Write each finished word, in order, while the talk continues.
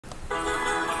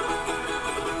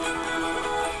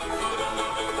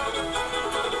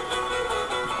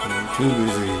Too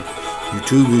busy. You're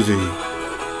too busy.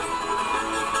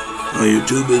 Oh, you're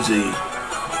too busy.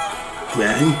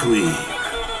 Grand Queen.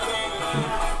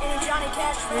 Johnny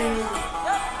Cash fan.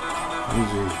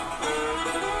 Busy.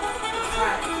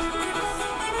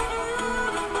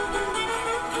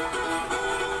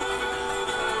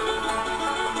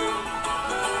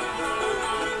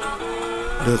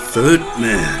 The third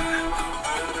man.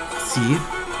 See?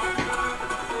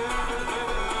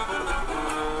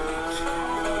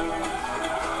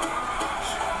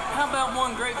 How about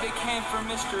one great big hand for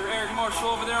Mr. Eric Marshall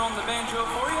over there on the banjo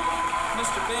for you?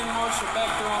 Mr. Ben Marshall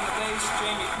back there on the bass,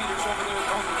 Jamie Peters over there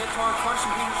on the guitar,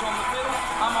 Carson Peters on the fiddle.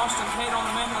 I'm Austin Tate on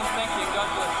the mandolin. Thank you and God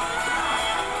bless.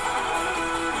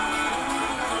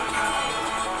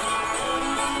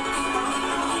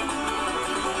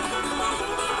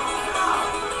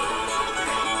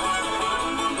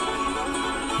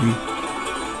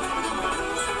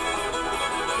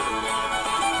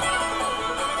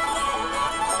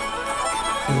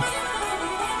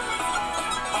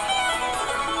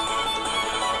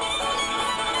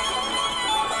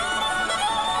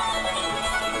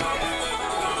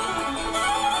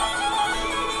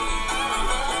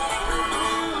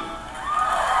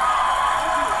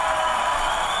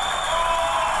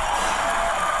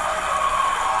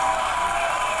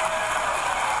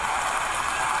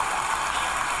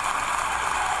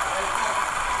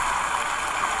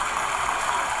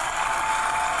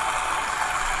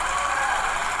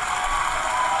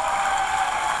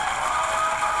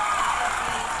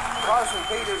 Carson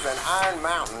Peters and Iron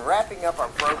Mountain wrapping up our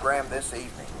program this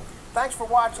evening. Thanks for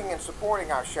watching and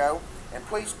supporting our show, and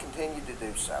please continue to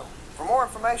do so. For more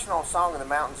information on Song of the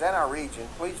Mountains and our region,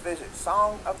 please visit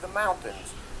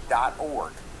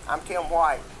songofthemountains.org. I'm Kim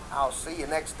White. I'll see you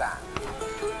next time.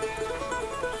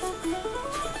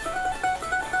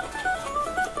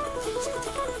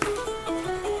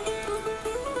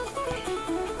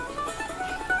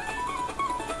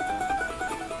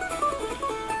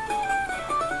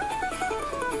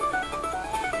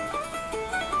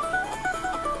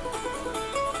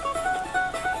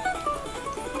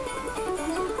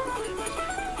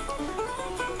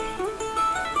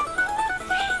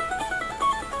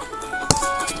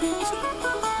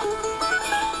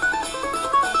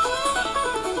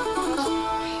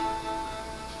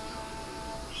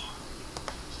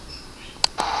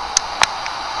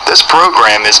 This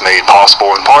program is made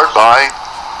possible in part by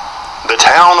the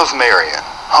town of Marion,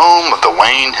 home of the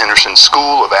Wayne Henderson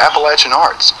School of Appalachian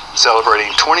Arts,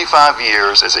 celebrating 25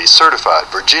 years as a certified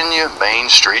Virginia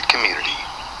Main Street community.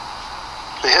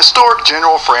 The historic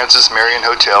General Francis Marion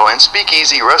Hotel and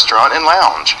Speakeasy Restaurant and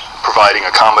Lounge, providing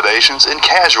accommodations and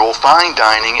casual fine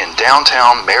dining in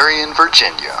downtown Marion,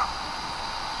 Virginia.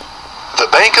 The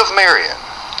Bank of Marion,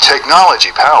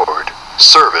 technology-powered,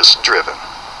 service-driven.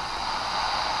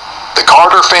 The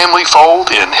Carter Family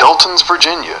Fold in Hiltons,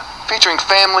 Virginia, featuring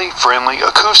family-friendly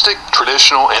acoustic,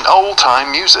 traditional, and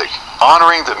old-time music,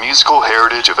 honoring the musical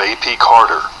heritage of A.P.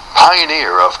 Carter,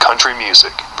 pioneer of country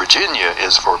music. Virginia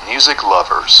is for music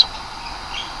lovers.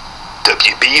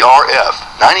 WBRF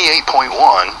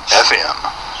 98.1 FM.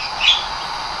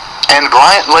 And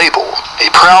Bryant Label, a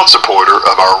proud supporter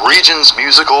of our region's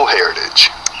musical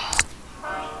heritage.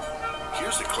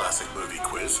 Here's a classic movie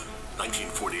quiz.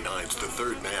 1949's The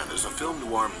Third Man is a film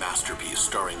noir masterpiece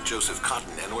starring Joseph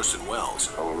Cotton and Orson Welles.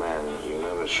 Oh man, you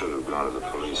never should have gone to the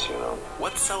police, you know.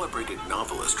 What celebrated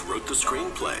novelist wrote the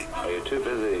screenplay? Are you too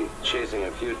busy chasing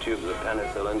a few tubes of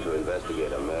penicillin to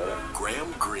investigate a murder?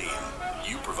 Graham Greene.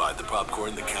 You provide the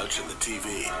popcorn, the couch, and the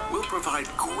TV. We'll provide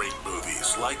great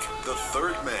movies like The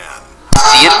Third Man.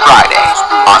 See it Friday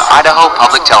on Idaho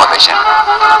Public Television.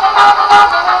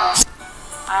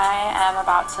 I am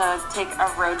about to take a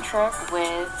road trip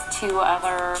with 2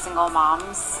 other single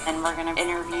moms, and we're going to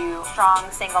interview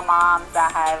strong single moms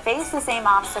that have faced the same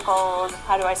obstacles.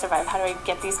 How do I survive? How do I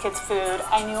get these kids food?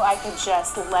 I knew I could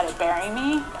just let it bury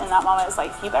me. And that moment was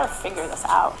like, you better figure this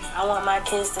out. I want my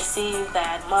kids to see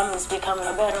that mom is becoming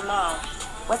a better mom.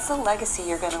 What's the legacy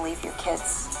you're going to leave your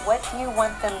kids? What do you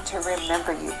want them to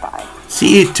remember you by?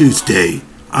 See you Tuesday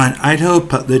on Idaho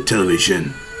Public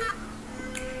Television.